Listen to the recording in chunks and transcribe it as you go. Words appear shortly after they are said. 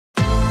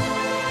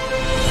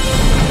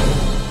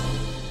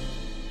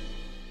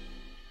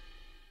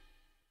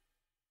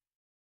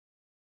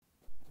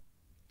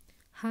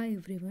Hi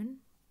everyone,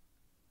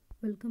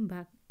 welcome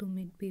back to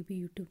Mid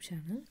Baby YouTube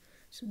channel.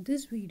 So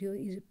this video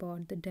is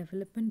about the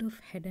development of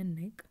head and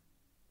neck.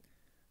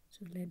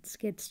 So let's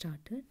get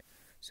started.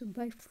 So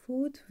by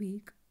fourth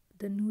week,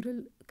 the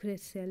neural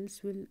crest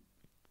cells will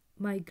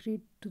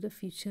migrate to the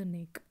future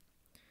neck.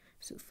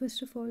 So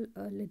first of all,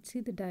 let's see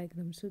the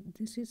diagram. So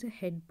this is a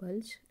head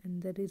bulge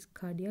and there is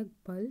cardiac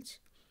bulge.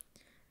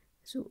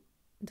 So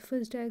the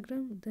first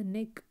diagram, the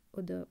neck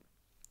or the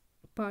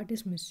part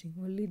is missing.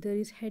 Only there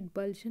is head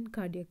bulge and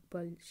cardiac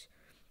bulge.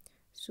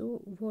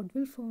 So what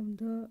will form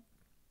the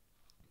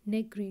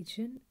neck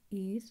region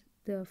is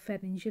the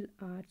pharyngeal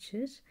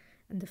arches,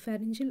 and the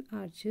pharyngeal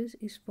arches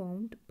is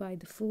formed by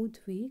the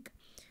fourth week.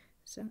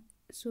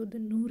 So the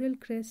neural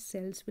crest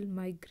cells will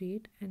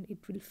migrate and it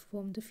will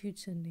form the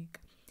future neck,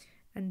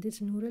 and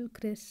these neural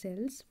crest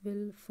cells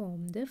will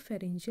form the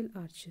pharyngeal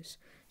arches.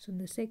 So in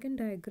the second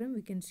diagram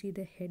we can see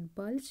the head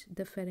bulge,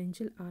 the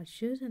pharyngeal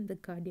arches and the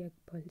cardiac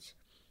bulge.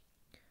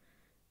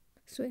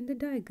 So in the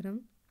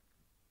diagram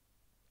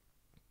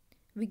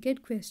we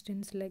get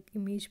questions like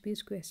image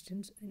based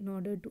questions in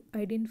order to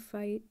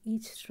identify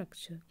each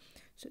structure.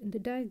 So in the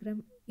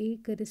diagram, A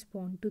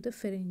correspond to the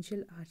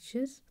pharyngeal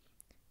arches,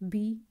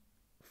 B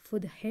for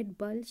the head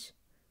bulge,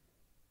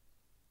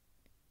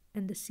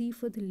 and the C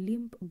for the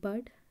limb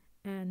bud,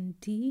 and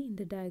D in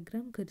the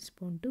diagram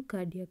correspond to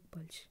cardiac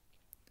bulge.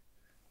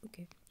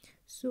 Okay,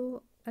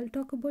 so I'll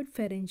talk about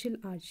pharyngeal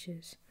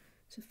arches.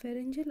 So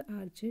pharyngeal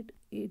arches,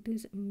 it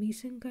is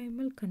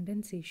mesenchymal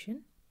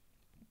condensation.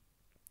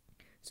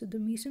 So the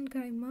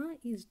mesenchyma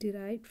is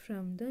derived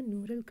from the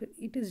neural.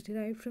 It is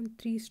derived from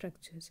three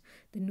structures: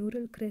 the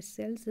neural crest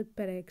cells, the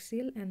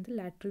paraxial, and the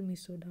lateral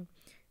mesoderm.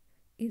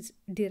 Is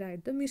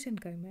derived the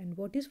mesenchyma. And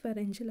what is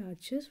pharyngeal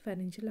arches?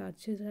 Pharyngeal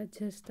arches are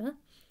just the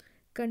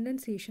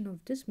condensation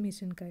of this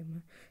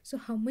mesenchyma. So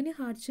how many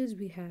arches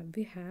we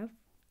have?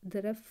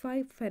 There are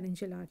 5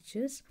 pharyngeal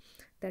arches.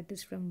 That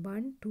is from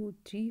 1, 2,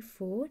 3,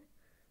 4,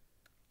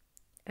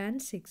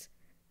 and 6.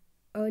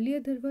 Earlier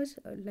there was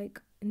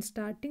in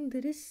starting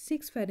there is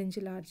 6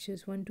 pharyngeal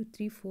arches, 1 2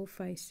 3 4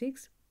 5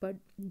 6, but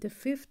the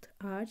 5th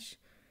arch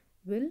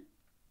will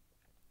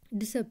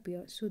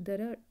disappear. So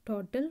there are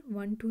total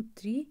 1 2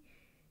 3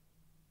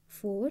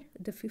 4,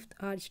 the 5th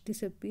arch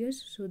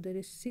disappears, so there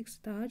is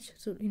 6th arch.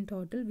 So in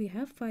total we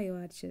have 5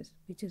 arches,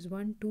 which is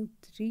 1 2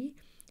 3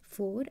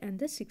 4 and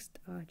the 6th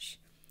arch.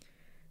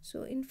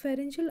 So in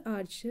pharyngeal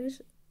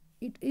arches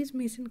it is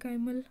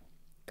mesenchymal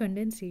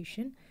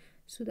condensation.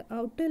 So the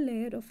outer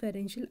layer of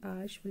pharyngeal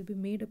arch will be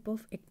made up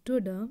of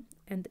ectoderm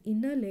and the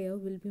inner layer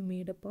will be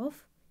made up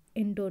of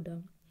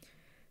endoderm.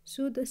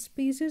 So the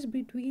spaces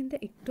between the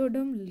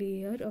ectoderm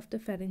layer of the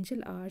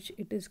pharyngeal arch,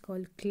 it is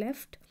called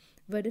cleft,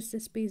 whereas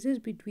the spaces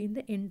between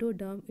the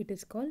endoderm, it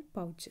is called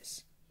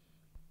pouches.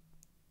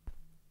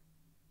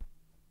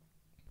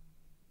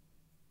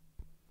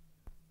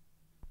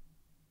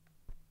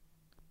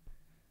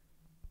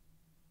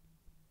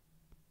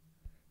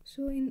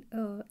 So in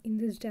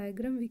this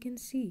diagram we can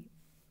see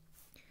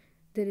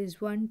there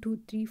is 1 2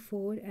 3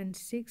 4 and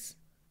 6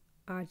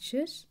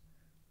 arches.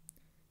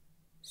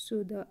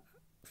 So the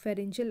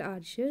pharyngeal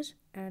arches,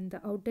 and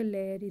the outer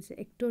layer is the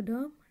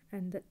ectoderm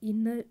and the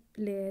inner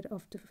layer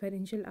of the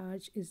pharyngeal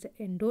arch is the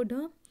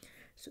endoderm.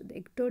 So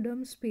the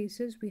ectoderm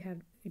spaces we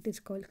have, it is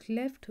called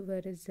cleft,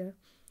 whereas the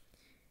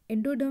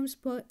endoderm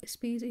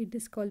space, it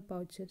is called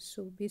pouches.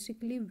 So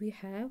basically we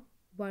have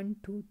 1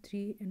 2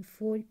 3 and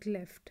 4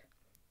 cleft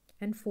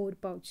and 4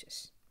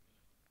 pouches.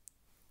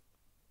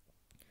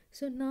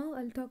 So now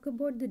I'll talk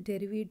about the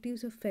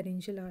derivatives of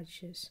pharyngeal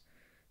arches.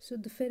 So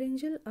the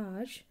pharyngeal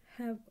arch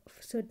have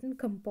certain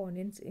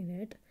components in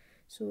it.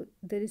 So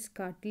there is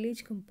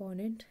cartilage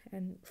component,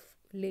 and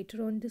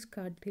later on this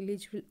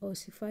cartilage will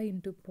ossify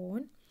into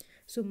bone.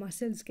 So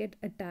muscles get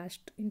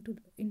attached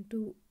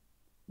into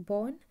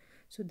bone.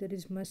 So there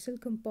is muscle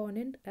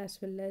component as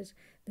well as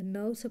the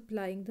nerve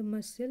supplying the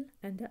muscle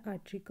and the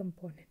artery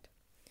component.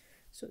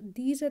 So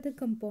these are the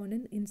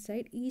components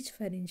inside each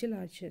pharyngeal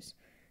arches.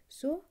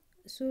 So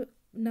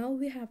now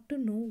we have to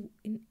know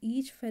in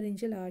each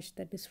pharyngeal arch,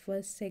 that is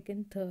first,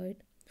 second,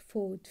 third,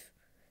 fourth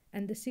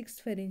and the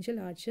 6th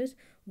pharyngeal arches,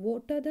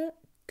 what are the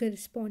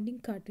corresponding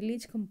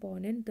cartilage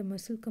component, the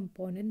muscle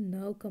component,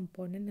 nerve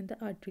component and the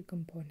artery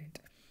component.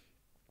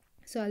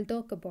 So I'll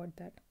talk about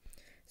that.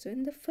 So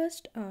in the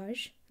first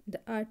arch,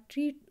 the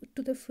artery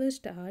to the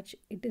first arch,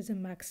 it is a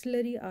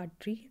maxillary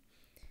artery.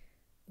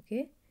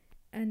 Okay,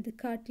 and the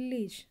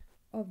cartilage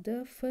of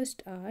the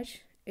first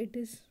arch, it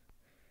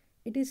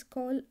is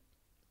called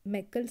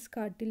Meckel's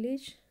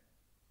cartilage.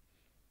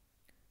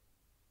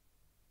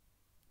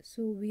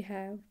 So we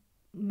have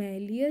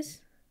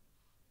malleus,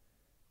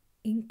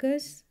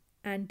 incus,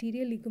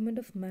 anterior ligament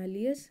of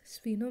malleus,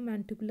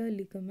 sphenomandibular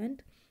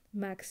ligament,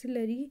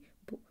 maxillary,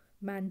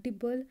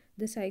 mandible,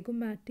 the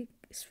zygomatic,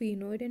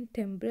 sphenoid and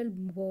temporal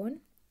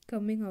bone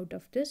coming out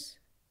of this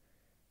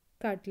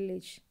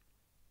cartilage.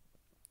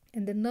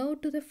 And the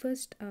nerve to the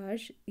first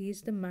arch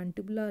is the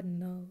mandibular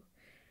nerve,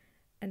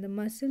 and the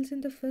muscles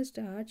in the first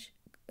arch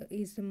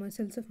is the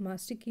muscles of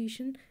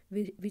mastication,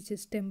 which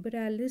is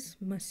temporalis,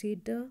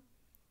 masseter,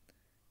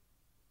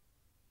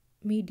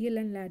 medial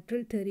and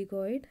lateral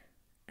pterygoid,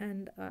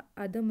 and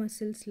other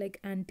muscles like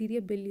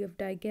anterior belly of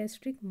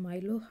digastric,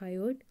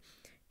 mylohyoid,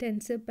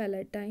 tensor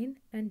palatine,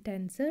 and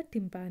tensor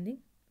tympanic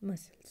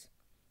muscles.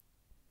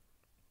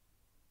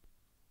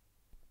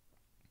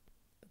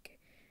 Okay,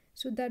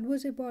 so that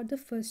was about the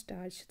first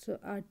arch. So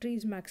artery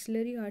is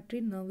maxillary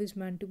artery, nerve is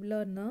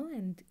mandibular nerve,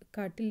 and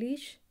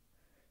cartilage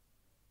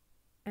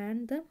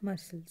and the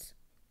muscles.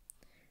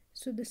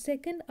 So the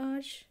second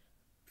arch,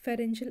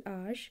 pharyngeal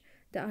arch,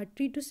 the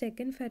artery to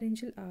second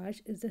pharyngeal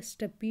arch is the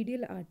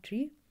stapedial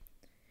artery,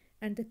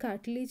 and the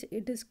cartilage,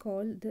 it is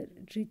called the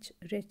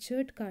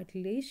Treacher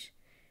cartilage.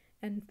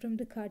 And from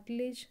the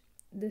cartilage,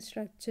 the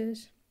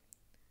structures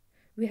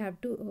we have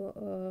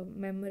to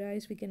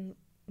memorize. We can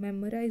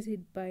memorize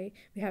it by,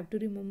 we have to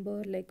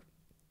remember like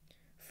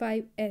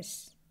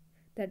 5S,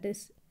 that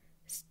is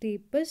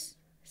stapes,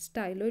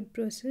 styloid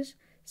process,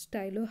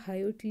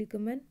 stylohyoid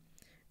ligament,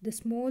 the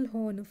small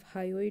horn of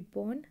hyoid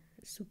bone,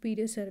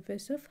 superior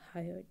surface of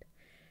hyoid.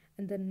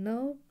 And the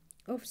nerve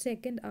of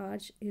second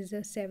arch is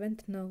the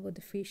seventh nerve or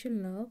the facial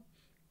nerve.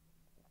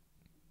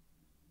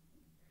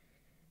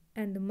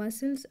 And the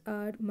muscles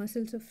are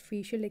muscles of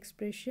facial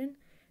expression,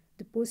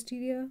 the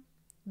posterior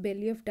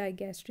belly of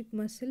digastric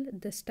muscle,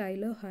 the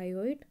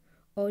stylohyoid,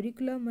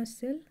 auricular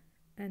muscle,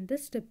 and the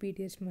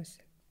stapedius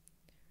muscle.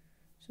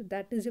 So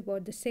that is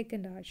about the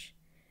second arch.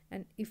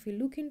 And if we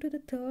look into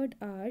the third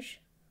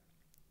arch,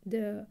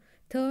 the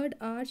third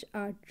arch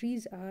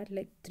arteries are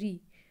like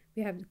three.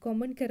 We have the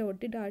common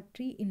carotid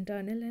artery,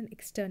 internal and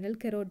external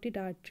carotid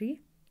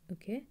artery.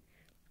 Okay,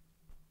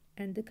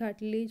 and the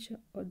cartilage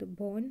or the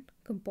bone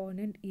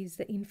component is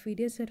the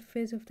inferior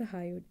surface of the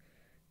hyoid.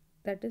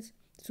 That is,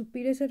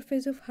 superior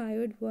surface of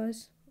hyoid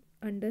was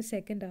under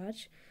second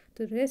arch.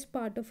 The rest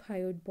part of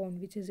hyoid bone,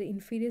 which is the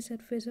inferior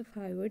surface of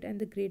hyoid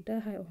and the greater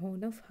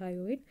horn of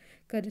hyoid,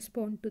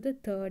 correspond to the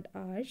third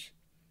arch.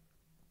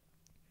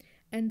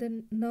 And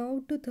the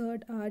nerve to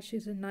third arch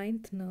is the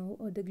ninth nerve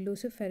or the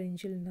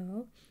glossopharyngeal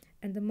nerve,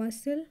 and the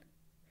muscle,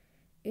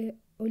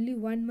 only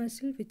one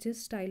muscle, which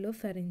is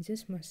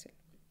stylopharyngeus muscle.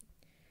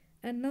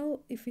 And now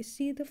if we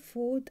see the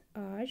fourth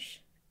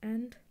arch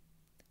and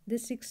the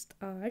sixth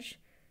arch,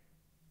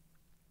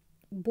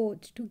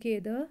 both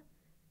together,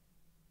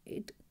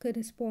 it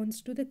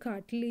corresponds to the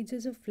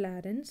cartilages of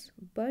larynx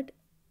but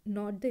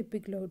not the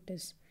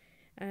epiglottis.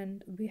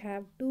 And we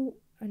have to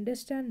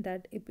understand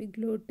that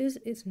epiglottis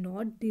is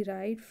not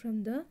derived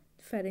from the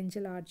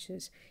pharyngeal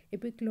arches.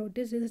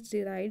 Epiglottis is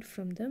derived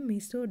from the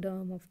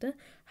mesoderm of the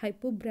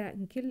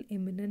hypobranchial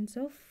eminence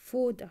of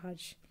fourth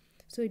arch.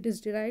 So it is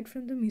derived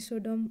from the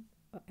mesoderm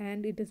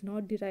and it is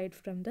not derived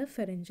from the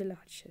pharyngeal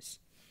arches.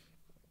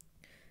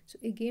 So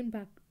again,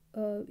 back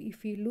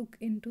if we look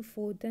into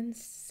fourth and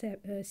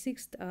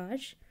sixth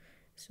arch,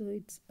 so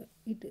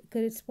it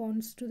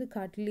corresponds to the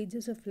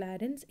cartilages of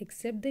larynx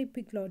except the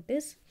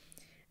epiglottis,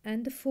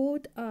 and the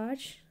fourth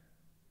arch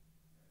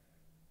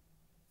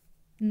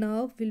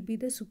nerve will be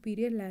the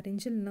superior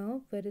laryngeal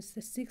nerve, whereas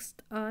the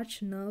sixth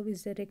arch nerve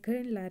is the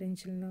recurrent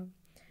laryngeal nerve.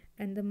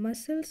 And the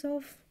muscles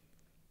of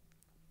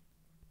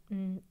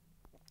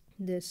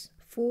this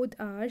fourth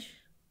arch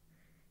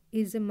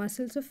is the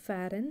muscles of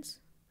pharynx,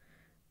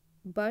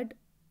 but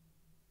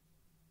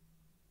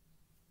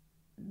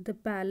the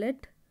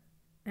palate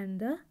and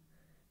the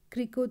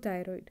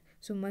cricothyroid.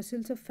 So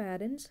muscles of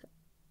pharynx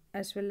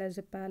as well as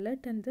the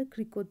palate and the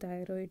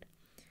cricothyroid.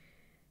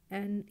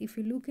 And if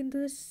you look into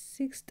the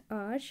sixth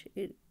arch,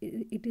 it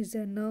is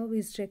a nerve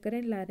is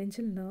recurrent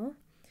laryngeal nerve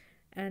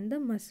and the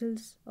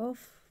muscles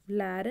of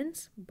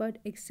larynx, but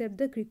except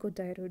the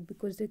cricothyroid,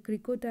 because the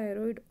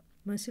cricothyroid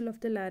muscle of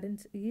the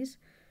larynx is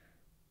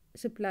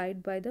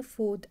supplied by the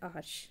fourth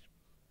arch.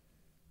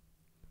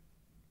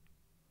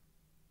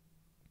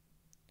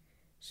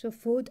 So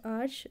fourth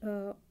arch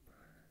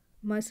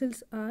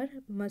muscles are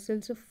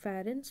muscles of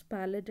pharynx,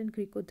 palate and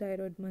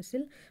cricothyroid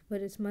muscle,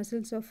 whereas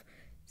muscles of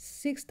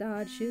sixth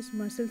arch is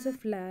muscles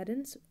of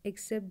larynx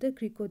except the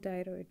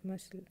cricothyroid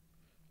muscle.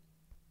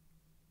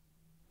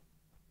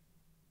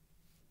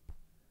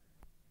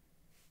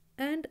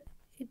 And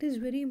it is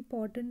very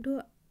important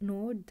to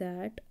note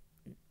that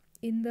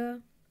in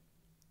the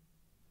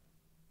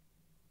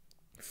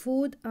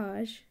fourth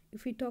arch,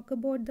 if we talk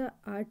about the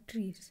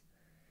arteries,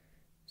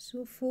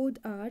 so fourth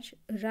arch,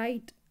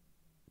 right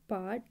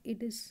part,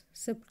 it is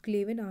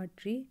subclavian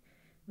artery,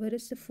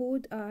 whereas the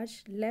fourth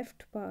arch,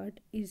 left part,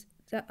 is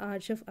the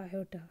arch of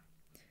aorta.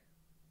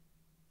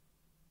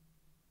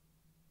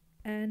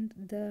 And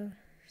the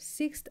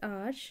sixth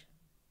arch,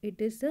 it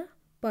is the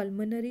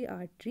pulmonary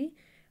artery.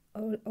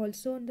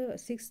 Also on the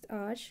sixth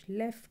arch,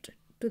 left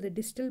to the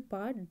distal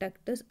part,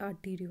 ductus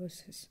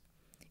arteriosus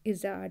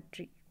is the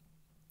artery.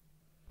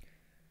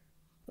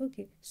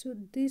 Okay, so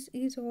this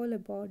is all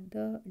about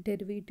the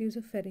derivatives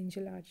of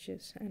pharyngeal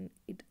arches, and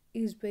it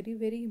is very,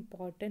 very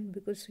important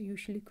because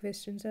usually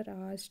questions are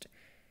asked.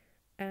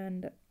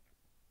 And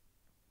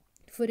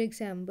For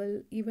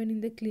example, even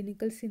in the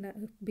clinical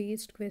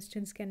based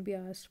questions can be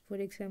asked. For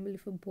example,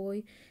 if a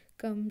boy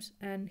comes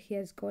and he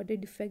has got a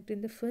defect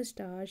in the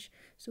first arch,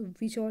 so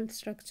which all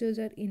structures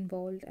are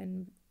involved,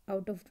 and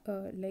out of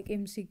like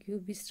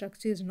MCQ, which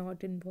structure is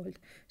not involved.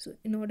 So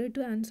in order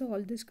to answer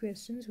all these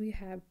questions, we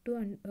have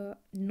to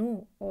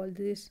know all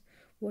this: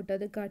 what are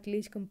the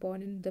cartilage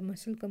component, the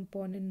muscle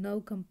component,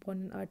 nerve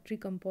component, artery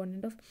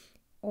component of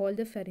all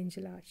the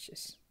pharyngeal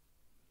arches.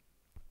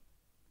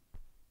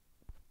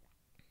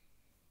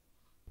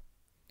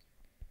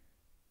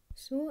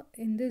 So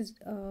in this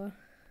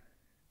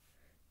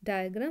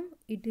diagram,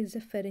 it is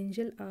a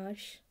pharyngeal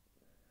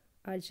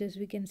arches.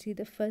 We can see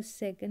the first,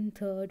 second,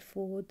 third,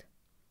 fourth,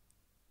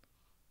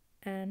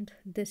 and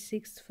the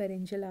sixth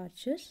pharyngeal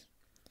arches,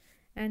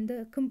 and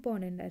the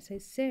component, as I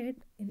said,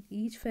 in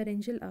each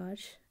pharyngeal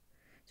arch.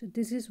 So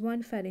this is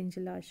one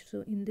pharyngeal arch.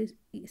 So in this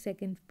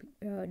second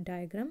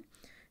diagram,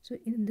 so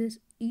in this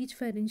each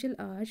pharyngeal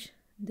arch,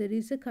 there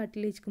is a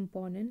cartilage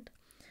component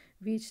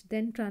which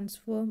then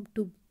transform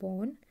to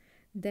bone.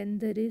 Then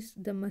there is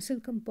the muscle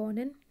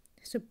component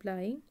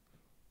supplying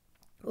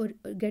or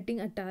getting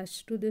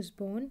attached to this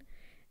bone,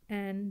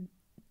 and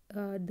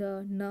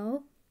the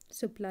nerve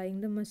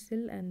supplying the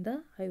muscle, and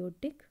the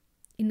aortic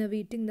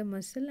innervating the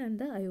muscle, and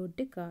the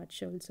aortic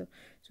arch also.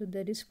 So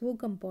there is four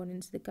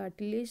components: the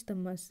cartilage, the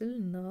muscle,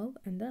 nerve,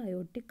 and the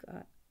aortic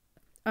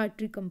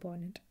artery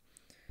component.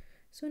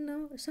 So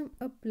now some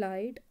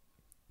applied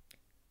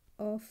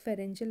of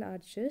pharyngeal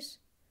arches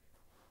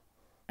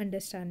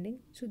understanding.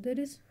 So there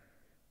is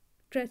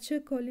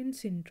Treacher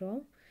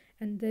syndrome,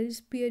 and there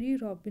is Pierre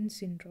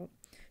syndrome.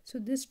 So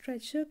this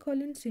Treacher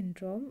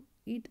syndrome,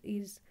 it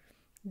is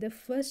the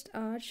first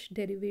arch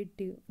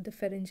derivative, the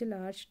pharyngeal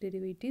arch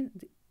derivative,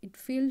 it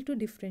failed to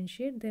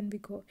differentiate. Then we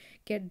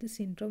get the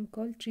syndrome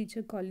called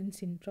Treacher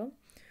syndrome.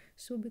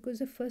 So because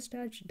the first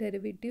arch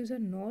derivatives are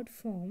not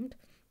formed,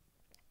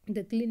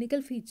 the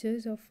clinical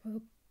features of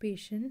a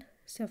patient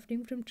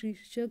suffering from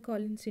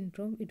Treacher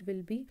syndrome, it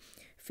will be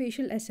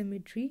facial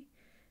asymmetry,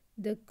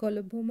 the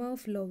coloboma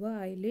of lower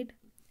eyelid,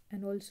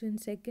 and also in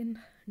second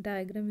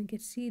diagram you can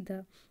see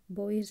the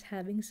boy is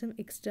having some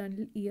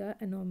external ear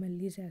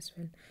anomalies as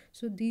well.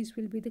 So these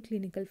will be the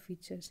clinical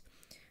features.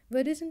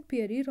 Whereas in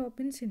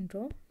Pierre-Robin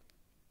syndrome,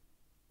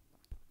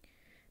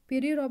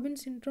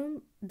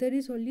 there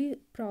is only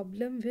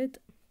problem with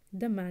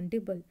the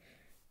mandible.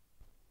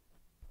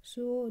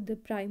 So the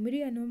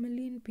primary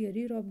anomaly in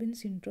Pierre-Robin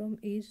syndrome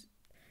is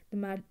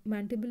the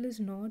mandible is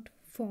not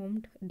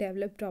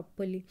developed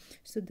properly.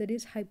 So there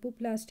is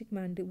hypoplastic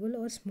mandible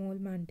or small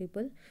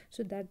mandible.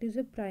 So that is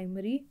a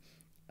primary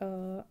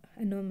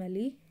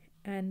anomaly,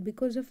 and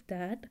because of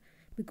that,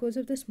 because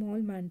of the small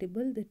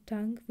mandible, the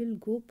tongue will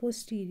go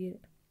posterior.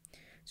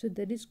 So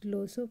there is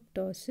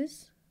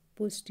glossoptosis,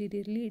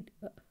 posteriorly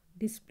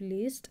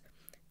displaced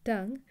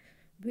tongue,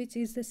 which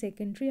is the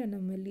secondary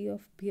anomaly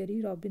of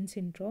Pierre-Robin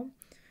syndrome.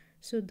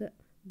 So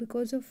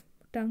because of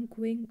tongue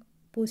going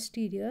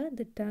posterior,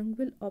 the tongue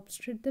will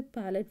obstruct the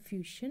palate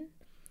fusion,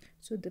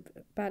 so the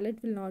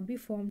palate will not be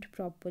formed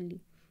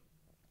properly.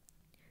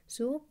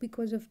 So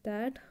because of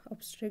that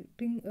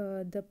obstructing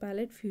the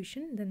palate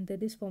fusion, then there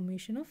is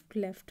formation of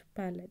cleft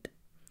palate.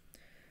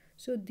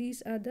 So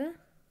these are the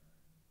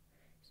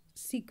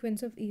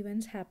sequence of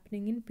events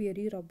happening in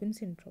Pierre-Robin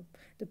syndrome.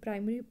 The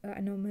primary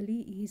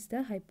anomaly is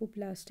the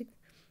hypoplastic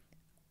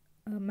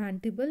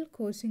mandible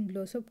causing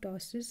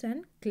glossoptosis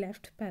and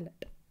cleft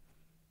palate.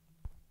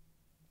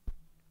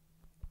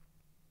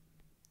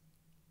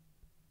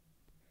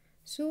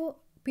 So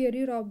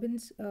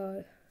Pierre-Robin's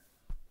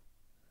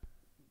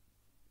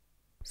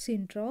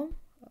syndrome,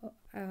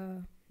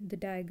 the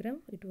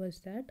diagram, it was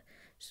that.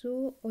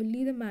 So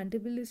only the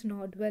mandible is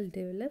not well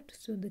developed.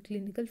 So the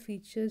clinical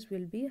features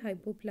will be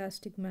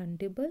hypoplastic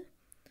mandible,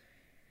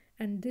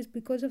 and this,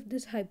 because of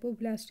this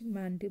hypoplastic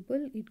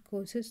mandible, it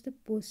causes the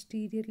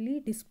posteriorly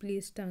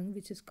displaced tongue,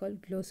 which is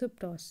called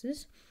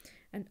glossoptosis,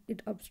 and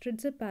it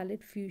obstructs the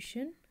palate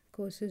fusion,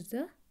 causes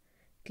the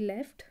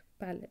cleft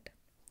palate.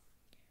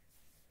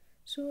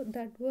 So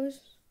that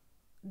was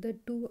the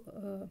two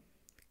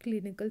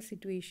clinical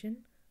situation,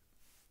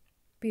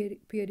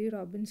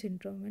 Pierre-Robin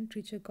syndrome and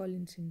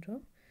Treacher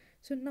syndrome.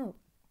 So now,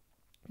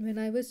 when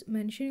I was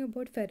mentioning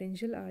about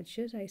pharyngeal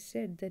arches, I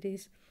said there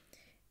is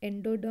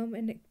endoderm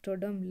and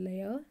ectoderm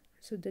layer.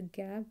 So the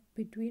gap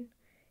between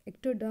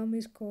ectoderm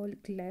is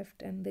called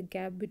cleft, and the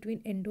gap between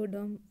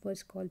endoderm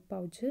was called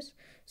pouches.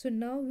 So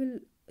now we'll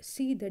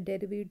see the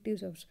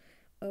derivatives of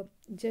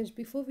just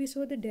before we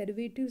saw the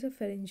derivatives of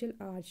pharyngeal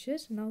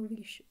arches, now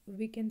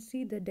we can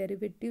see the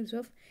derivatives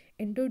of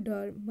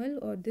endodermal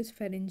or this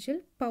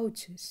pharyngeal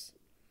pouches.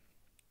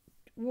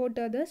 What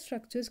are the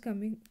structures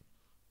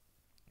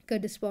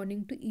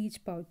corresponding to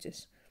each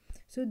pouches?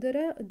 So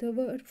there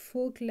were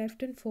 4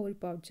 cleft and 4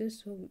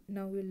 pouches. So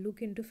now we'll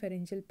look into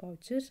pharyngeal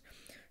pouches.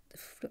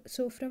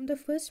 So from the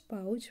first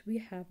pouch we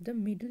have the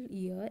middle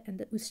ear and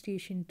the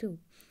eustachian tube,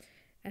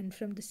 and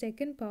from the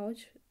second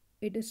pouch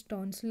it is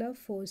tonsillar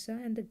fossa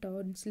and the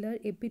tonsillar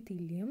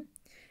epithelium,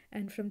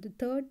 and from the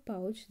third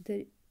pouch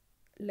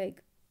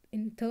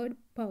in third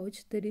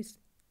pouch there is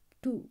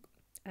two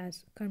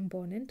as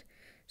component.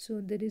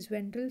 So there is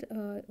ventral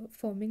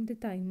forming the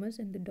thymus,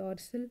 and the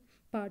dorsal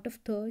part of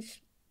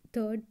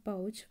third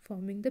pouch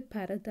forming the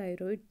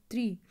parathyroid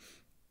 3,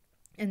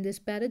 and this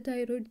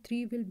parathyroid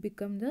 3 will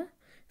become the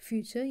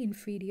future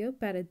inferior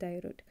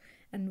parathyroid.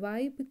 And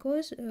why?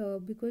 Because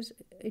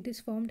it is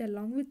formed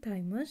along with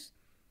thymus.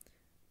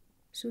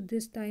 So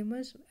this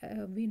thymus,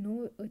 we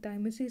know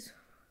thymus is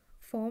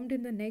formed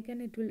in the neck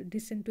and it will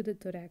descend to the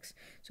thorax.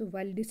 So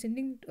while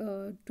descending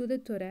to the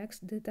thorax,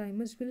 the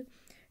thymus will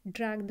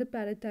drag the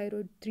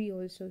parathyroid 3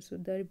 also. So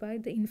thereby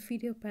the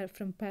inferior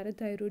from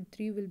parathyroid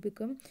 3 will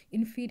become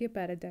inferior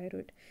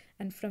parathyroid.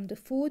 And from the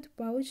fourth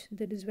pouch,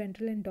 that is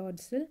ventral and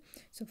dorsal.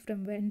 So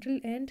from ventral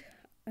end,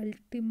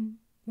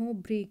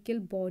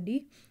 ultimobrachial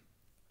body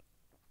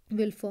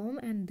will form,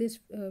 and this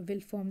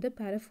will form the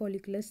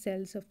parafollicular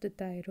cells of the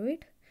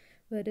thyroid,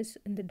 whereas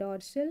in the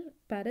dorsal,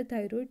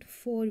 parathyroid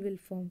 4 will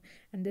form,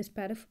 and this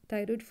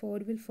parathyroid 4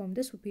 will form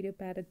the superior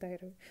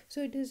parathyroid.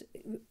 So it is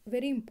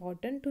very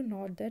important to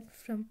note that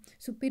from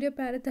superior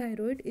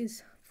parathyroid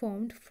is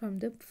formed from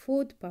the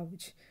fourth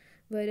pouch,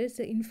 whereas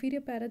the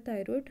inferior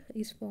parathyroid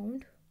is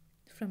formed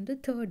from the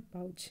third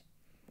pouch.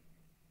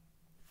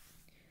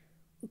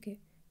 Okay,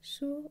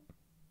 so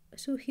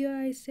here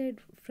I said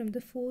from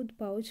the fourth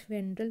pouch,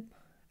 ventral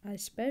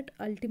aspect,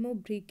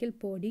 ultimobrachial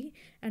body,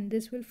 and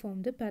this will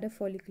form the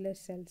parafollicular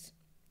cells.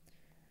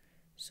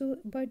 So,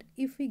 but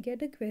if we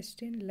get a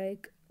question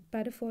like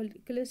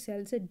parafollicular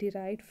cells are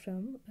derived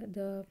from,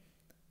 the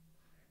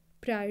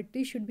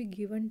priority should be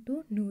given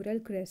to neural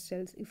crest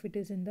cells if it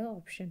is in the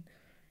option,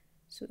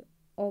 so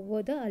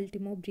over the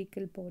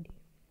ultimobrachial body.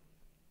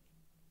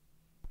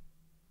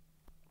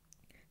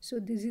 So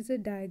this is a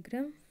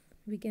diagram.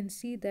 We can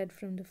see that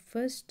from the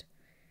first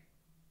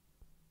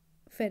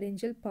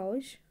pharyngeal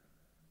pouch,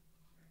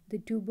 the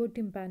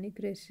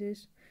tubotympanic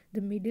recess,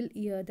 the middle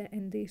ear,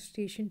 and the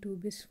eustachian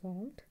tube is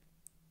formed.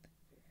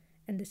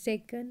 And the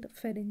second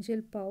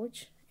pharyngeal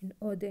pouch,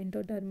 or the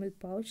endodermal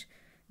pouch,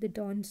 the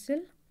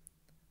tonsil,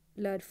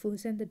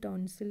 larvus, and the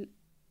tonsil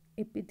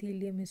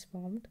epithelium is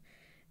formed.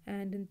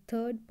 And in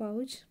third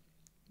pouch,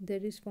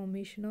 there is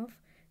formation of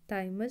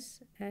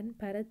thymus and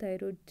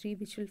parathyroid 3,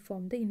 which will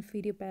form the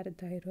inferior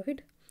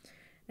parathyroid.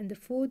 And the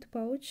fourth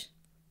pouch,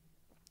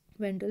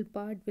 ventral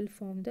part, will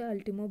form the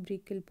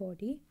ultimobrachial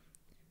body,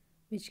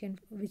 which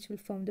will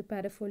form the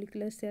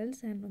parafollicular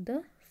cells, and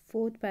the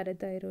fourth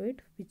parathyroid,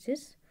 which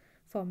is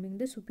forming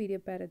the superior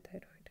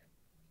parathyroid.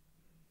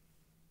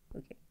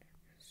 Okay,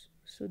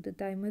 so the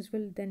thymus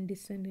will then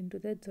descend into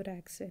the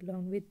thorax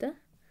along with the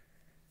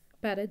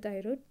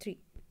parathyroid 3.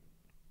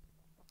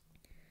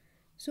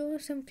 So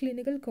some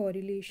clinical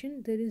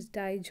correlation, there is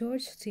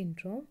Dye-George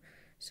syndrome.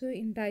 So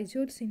in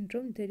Dye-George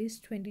syndrome, there is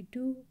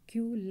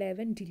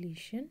 22q11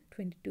 deletion,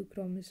 22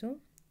 chromosome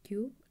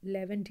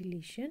q11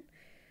 deletion.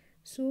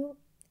 So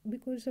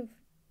because of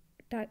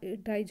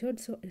Dye-George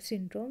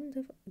syndrome,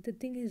 the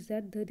thing is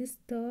that there is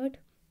third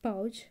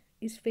pouch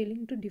is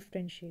failing to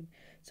differentiate.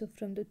 So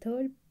from the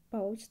third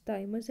pouch,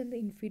 thymus and the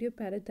inferior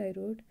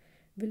parathyroid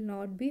will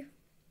not be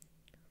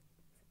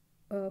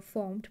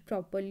formed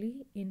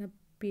properly in a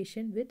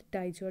patient with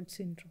Dye-George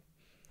syndrome.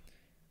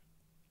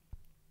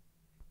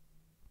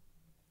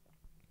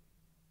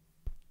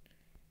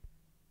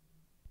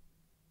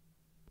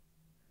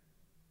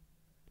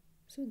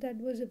 So that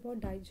was about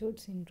Dye-George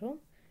syndrome.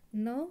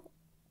 Now,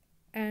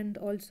 and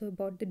also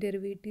about the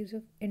derivatives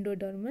of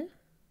endodermal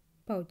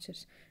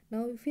pouches.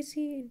 Now, if we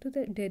see into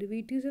the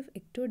derivatives of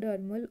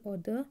ectodermal or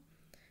the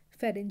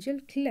pharyngeal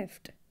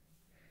cleft,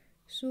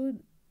 so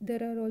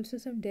there are also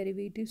some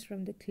derivatives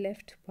from the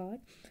cleft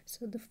part.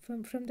 So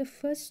from the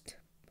first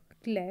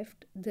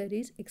cleft, there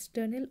is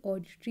external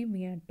auditory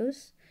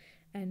meatus,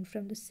 and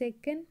from the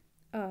second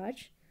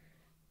arch,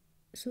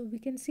 so we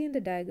can see in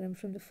the diagram,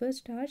 from the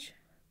first arch,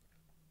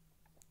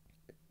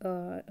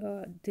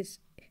 this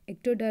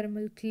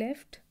ectodermal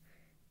cleft,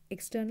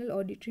 external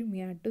auditory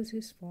meatus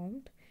is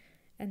formed,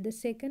 and the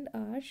second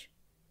arch,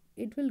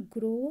 it will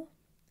grow,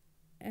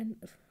 and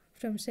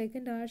from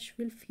second arch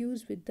will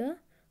fuse with the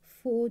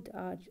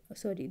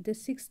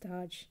sixth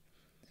arch.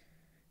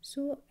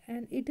 So,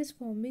 and it is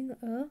forming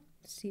a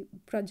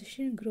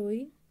projection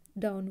growing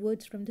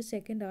downwards from the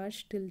second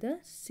arch till the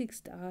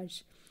sixth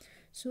arch.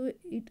 So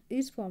it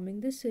is forming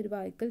the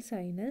cervical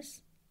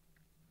sinus,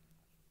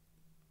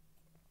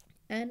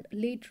 and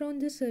later on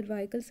the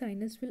cervical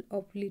sinus will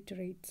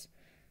obliterate.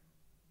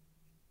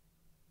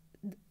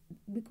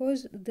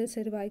 Because the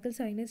cervical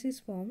sinus is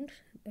formed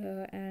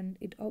and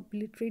it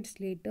obliterates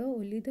later,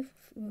 only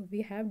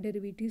we have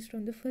derivatives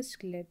from the first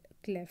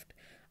cleft.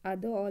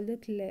 All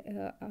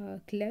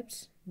the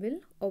clefts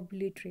will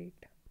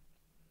obliterate.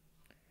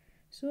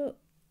 So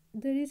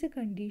there is a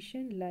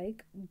condition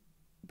like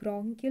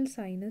bronchial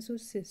sinus or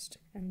cyst,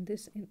 and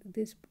in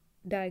this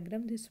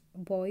diagram, this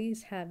boy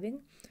is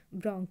having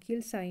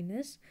bronchial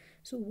sinus.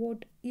 So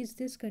what is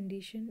this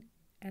condition?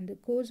 And the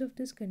cause of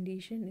this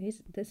condition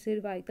is the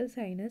cervical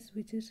sinus,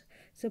 which is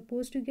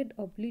supposed to get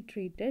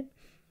obliterated.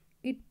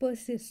 It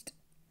persists.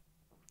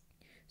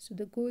 So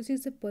the cause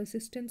is the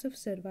persistence of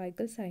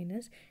cervical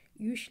sinus.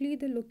 Usually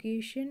the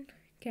location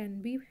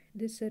can be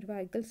the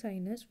cervical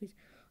sinus, which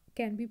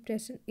can be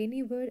present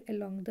anywhere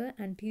along the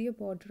anterior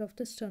border of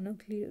the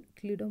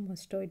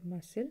sternocleidomastoid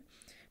muscle,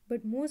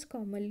 but most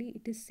commonly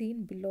it is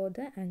seen below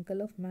the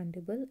angle of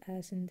mandible,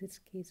 as in this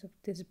case of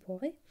this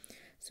boy.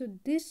 So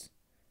this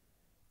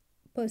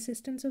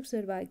persistence of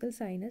cervical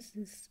sinus,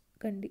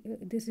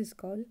 this is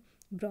called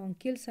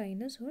bronchial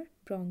sinus or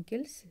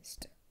bronchial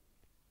cyst.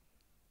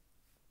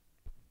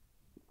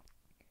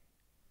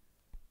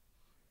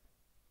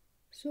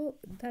 So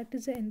that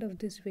is the end of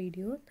this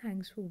video.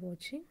 Thanks for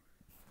watching.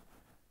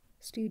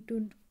 Stay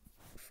tuned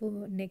for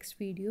next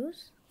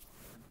videos.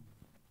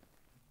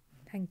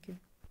 Thank you.